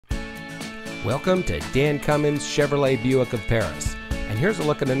Welcome to Dan Cummins Chevrolet Buick of Paris. And here's a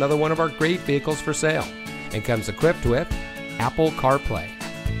look at another one of our great vehicles for sale. And comes equipped with Apple CarPlay,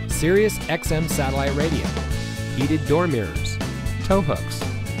 Sirius XM satellite radio, heated door mirrors, tow hooks,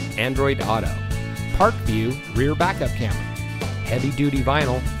 Android Auto, Park View rear backup camera, heavy duty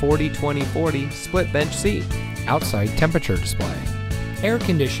vinyl 40-20-40 split bench seat, outside temperature display, air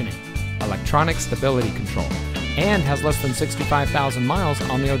conditioning, electronic stability control, and has less than 65,000 miles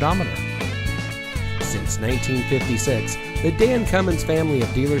on the odometer. Since 1956, the Dan Cummins family of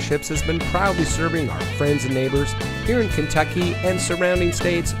dealerships has been proudly serving our friends and neighbors here in Kentucky and surrounding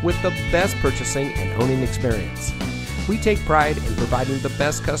states with the best purchasing and owning experience. We take pride in providing the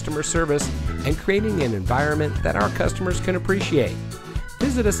best customer service and creating an environment that our customers can appreciate.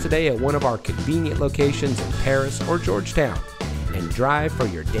 Visit us today at one of our convenient locations in Paris or Georgetown and drive for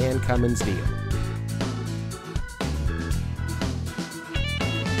your Dan Cummins deal.